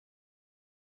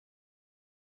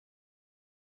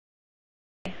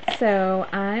So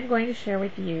I'm going to share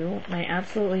with you my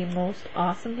absolutely most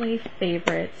awesomely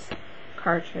favorite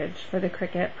cartridge for the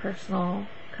Cricut personal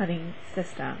cutting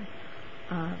system.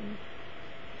 I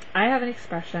have an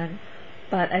expression,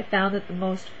 but I found that the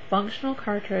most functional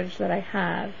cartridge that I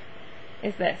have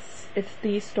is this. It's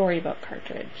the Storybook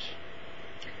cartridge.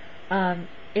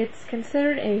 It's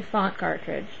considered a font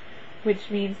cartridge,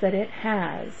 which means that it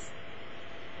has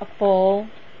a full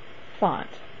font.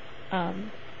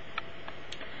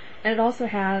 And it also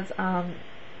has,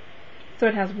 so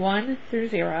it has 1 through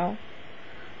 0,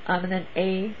 and then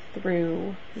A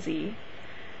through Z,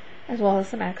 as well as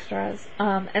some extras.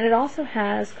 And it also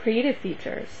has creative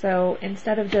features. So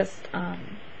instead of just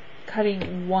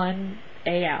cutting one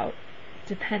A out,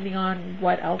 depending on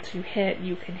what else you hit,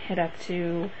 you can hit up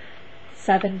to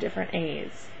 7 different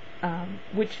A's,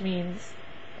 which means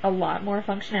a lot more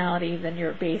functionality than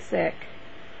your basic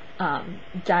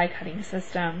die cutting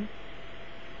system.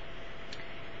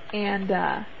 And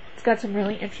it's got some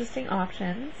really interesting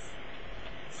options.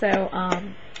 So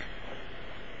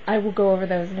I will go over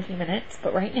those in a few minutes,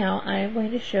 but right now I'm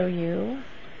going to show you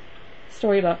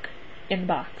Storybook in the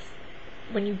box.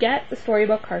 When you get the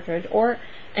Storybook cartridge, or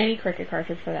any Cricut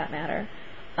cartridge for that matter,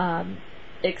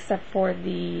 except for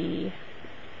the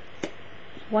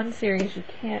one series you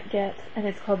can't get, and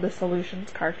it's called the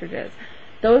Solutions cartridges.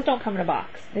 Those don't come in a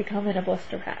box. They come in a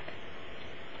blister pack.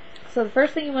 So the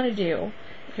first thing you want to do,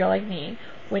 if you're like me,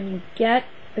 when you get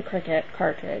the Cricut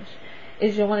cartridge,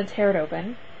 is you'll want to tear it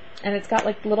open, and it's got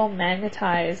like little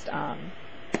magnetized, a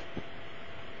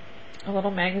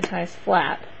little magnetized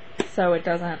flap, so it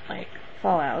doesn't like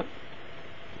fall out.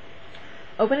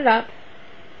 Open it up.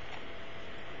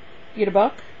 You get a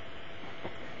book.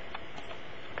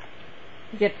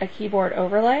 You get a keyboard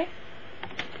overlay.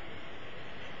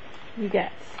 You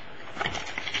get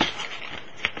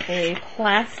a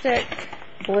plastic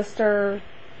blister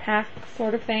pack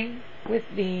sort of thing with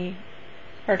the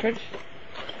cartridge.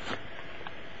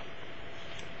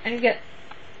 And you get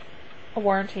a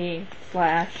warranty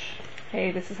slash,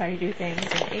 hey, this is how you do things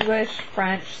in English,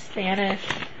 French, Spanish.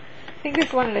 I think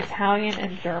there's one in Italian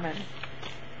and German.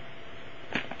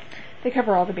 They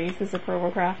cover all the bases of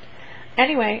Probocraft.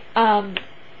 Anyway,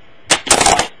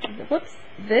 whoops,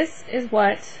 this is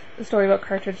what the Storybook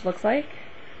cartridge looks like.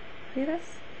 See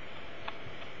this?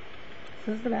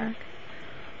 This is the back.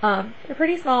 They're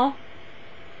pretty small.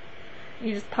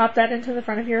 You just pop that into the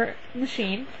front of your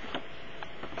machine.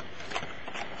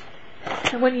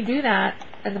 And when you do that,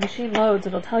 and the machine loads,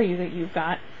 it'll tell you that you've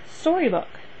got Storybook.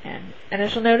 And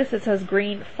as you'll notice, it says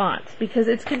green font, because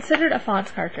it's considered a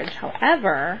fonts cartridge.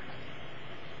 However,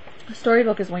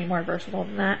 Storybook is way more versatile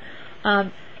than that.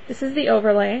 This is the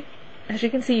overlay. As you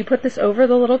can see, you put this over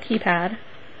the little keypad.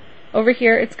 Over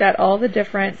here, it's got all the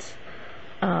different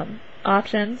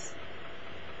options,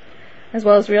 as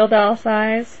well as real dial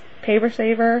size, paper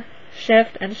saver,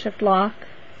 shift, and shift lock.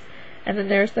 And then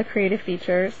there's the creative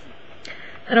features.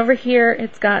 And over here,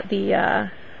 it's got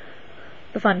the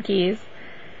fun keys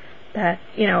that,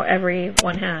 you know,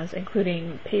 everyone has,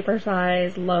 including paper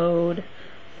size, load,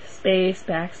 space,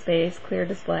 backspace, clear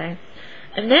display.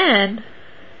 And then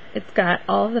it's got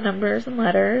all of the numbers and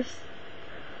letters,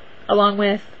 along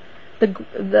with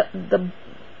the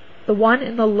one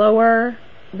in the lower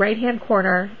right hand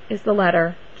corner is the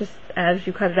letter. Just as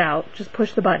you cut it out, just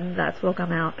push the button, that's what'll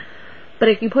come out. But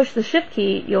if you push the shift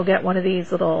key, you'll get one of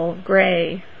these little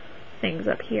gray things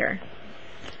up here.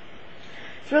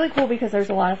 It's really cool because there's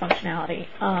a lot of functionality.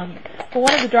 But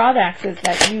one of the drawbacks is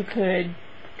that you could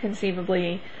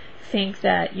conceivably think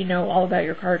that you know all about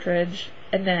your cartridge,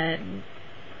 and then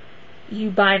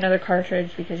you buy another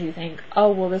cartridge because you think,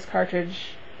 oh, well, this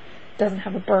cartridge doesn't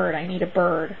have a bird, I need a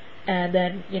bird. And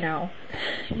then, you know,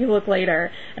 you look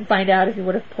later and find out if you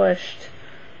would have pushed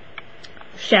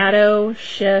Shadow,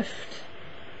 Shift,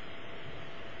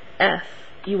 F,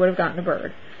 you would have gotten a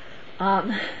bird.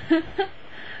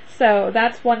 So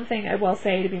that's one thing I will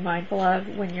say to be mindful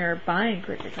of when you're buying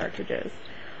Cricut cartridges.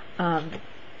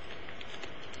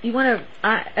 You want to,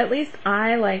 at least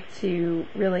I like to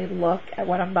really look at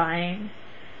what I'm buying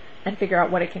and figure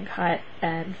out what it can cut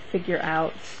and figure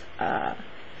out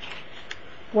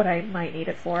what I might need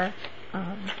it for.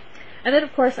 And then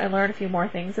of course I learn a few more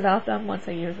things about them once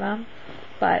I use them.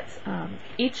 But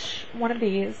each one of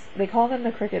these, they call them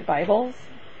the Cricut Bibles,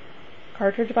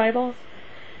 cartridge Bibles,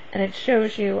 and it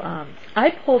shows you,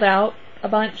 I pulled out a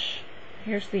bunch,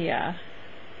 here's the, I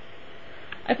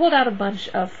pulled out a bunch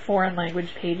of foreign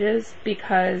language pages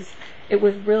because it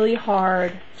was really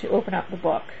hard to open up the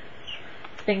book.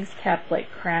 Things kept like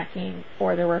cracking,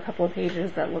 or there were a couple of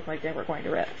pages that looked like they were going to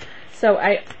rip. So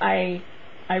I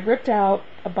I ripped out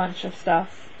a bunch of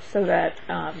stuff so that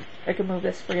I could move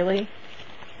this freely.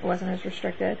 It wasn't as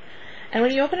restricted. And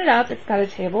when you open it up, it's got a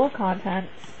table of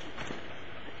contents,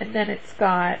 and then it's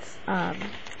got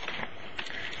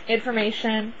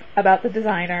information about the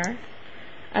designer,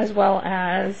 as well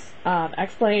as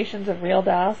explanations of real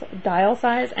dial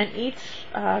size, and each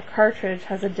cartridge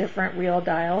has a different real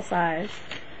dial size.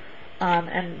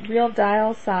 And real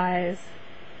dial size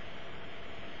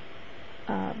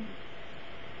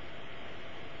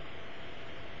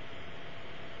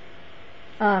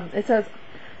it says,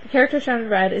 the character shown in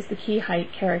red is the key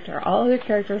height character. All other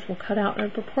characters will cut out in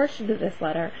proportion to this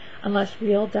letter unless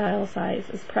real dial size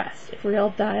is pressed. If real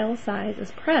dial size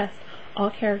is pressed, all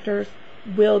characters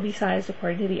will be sized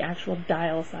according to the actual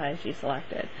dial size you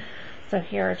selected. So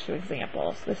here are two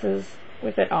examples. This is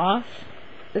with it off.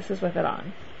 This is with it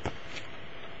on.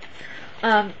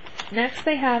 Next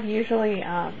they have usually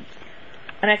an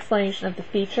explanation of the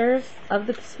features of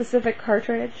the specific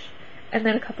cartridge, and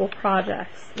then a couple of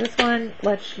projects. This one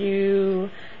lets you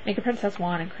make a princess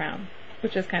wand and crown,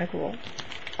 which is kind of cool.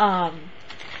 And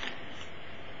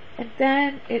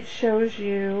then it shows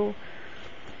you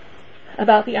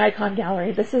about the icon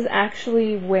gallery. This is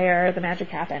actually where the magic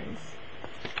happens.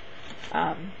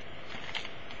 For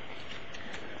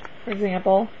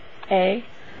example, A.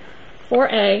 For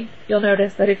A, you'll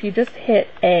notice that if you just hit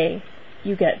A,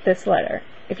 you get this letter.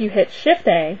 If you hit Shift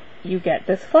A, you get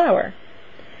this flower.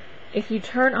 If you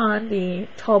turn on the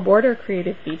tall border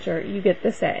creative feature, you get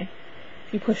this A.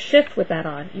 If you push Shift with that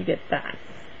on, you get that.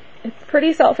 It's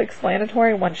pretty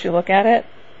self-explanatory once you look at it.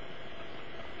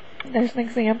 There's an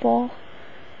example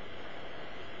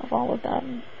of all of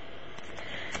them.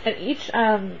 And each,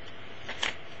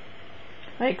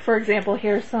 like for example,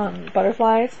 here's some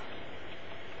butterflies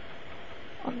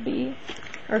on B,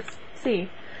 or C.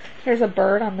 Here's a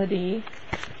bird on the D.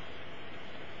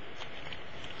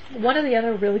 One of the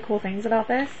other really cool things about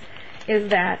this is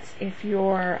that if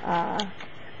you're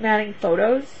matting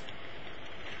photos,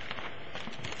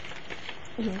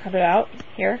 you can cut it out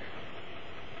here.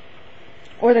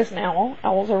 Or there's an owl.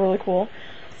 Owls are really cool.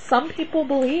 Some people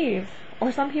believe,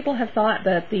 or some people have thought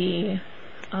that the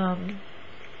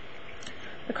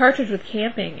cartridge with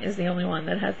camping is the only one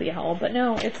that has the owl, but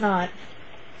no, it's not.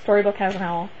 Storybook has an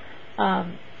owl.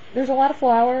 There's a lot of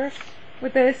flowers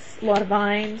with this, a lot of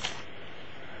vines.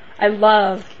 I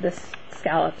love this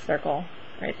scallop circle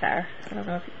right there. I don't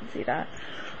know if you can see that.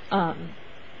 And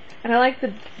I like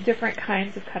the different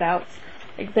kinds of cutouts,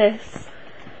 like this.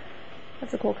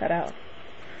 That's a cool cutout.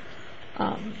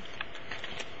 And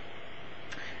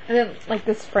then like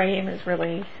this frame is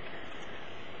really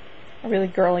a really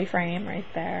girly frame right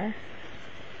there.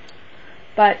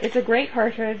 But it's a great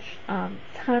cartridge.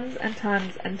 Tons and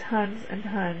tons and tons and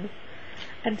tons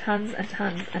and tons and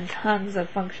tons and tons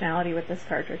of functionality with this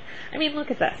cartridge. I mean, look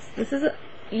at this. This is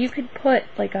you could put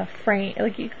like a frame,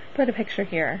 like you could put a picture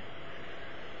here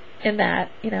in that,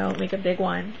 you know, make a big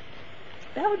one.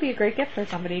 That would be a great gift for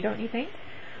somebody, don't you think?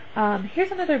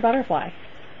 Here's another butterfly.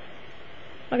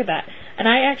 Look at that. And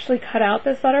I actually cut out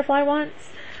this butterfly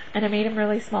once, and I made him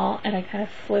really small, and I kind of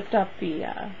flipped up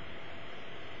the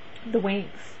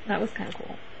wings. That was kind of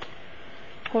cool.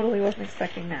 Totally wasn't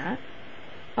expecting that.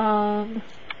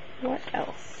 What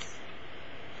else?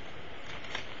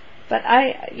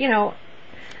 But you know,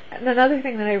 another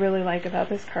thing that I really like about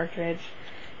this cartridge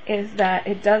is that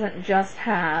it doesn't just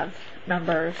have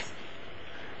numbers,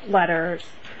 letters.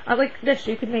 Like this,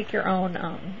 you could make your own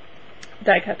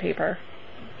die cut paper.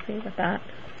 See with that.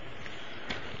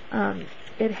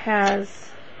 It has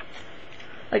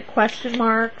like question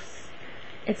marks.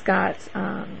 It's got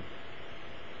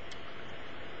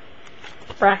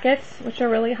brackets, which are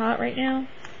really hot right now.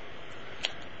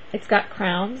 It's got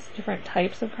crowns, different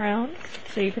types of crowns,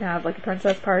 so you can have like a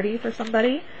princess party for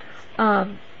somebody.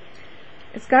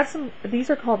 It's got some, these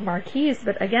are called marquees,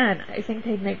 but again, I think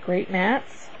they'd make great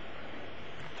mats.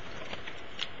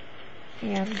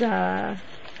 And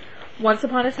Once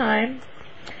Upon a Time.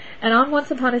 And on Once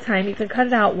Upon a Time, you can cut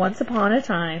it out once upon a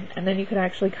time, and then you could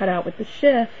actually cut out with the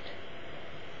shift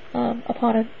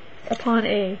upon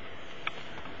a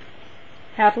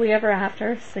happily ever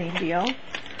after, same deal.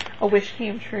 A wish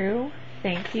came true,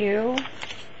 thank you.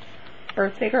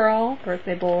 Birthday girl,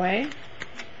 birthday boy.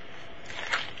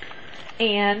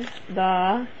 And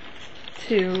the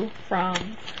to,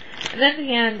 from. And then at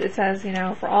the end it says, you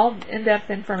know, for all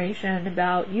in-depth information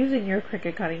about using your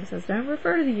Cricut cutting system,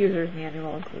 refer to the user's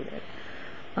manual included.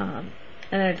 And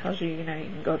then it tells you, you know, you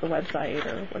can go to the website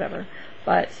or whatever.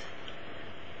 But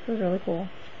it was really cool.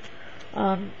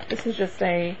 This is just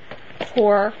a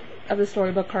tour of the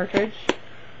Storybook cartridge.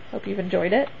 Hope you've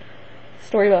enjoyed it.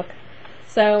 Storybook.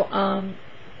 So,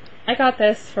 I got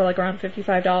this for like around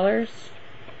 $55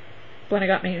 when I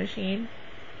got my machine.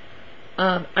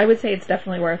 I would say it's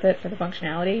definitely worth it for the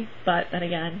functionality, but then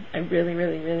again, I really,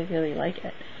 really, really, really like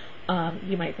it.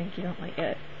 You might think you don't like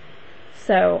it.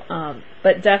 So,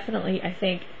 but definitely, I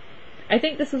think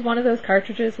this is one of those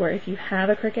cartridges where if you have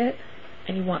a Cricut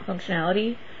and you want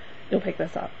functionality, you'll pick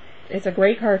this up. It's a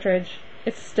great cartridge.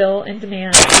 It's still in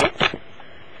demand.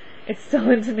 It's still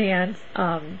in demand.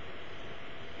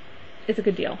 It's a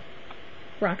good deal.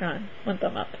 Rock on. 1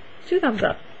 thumb up. 2 thumbs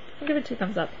up. I'll give it 2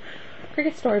 thumbs up.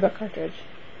 Cricut Storybook cartridge.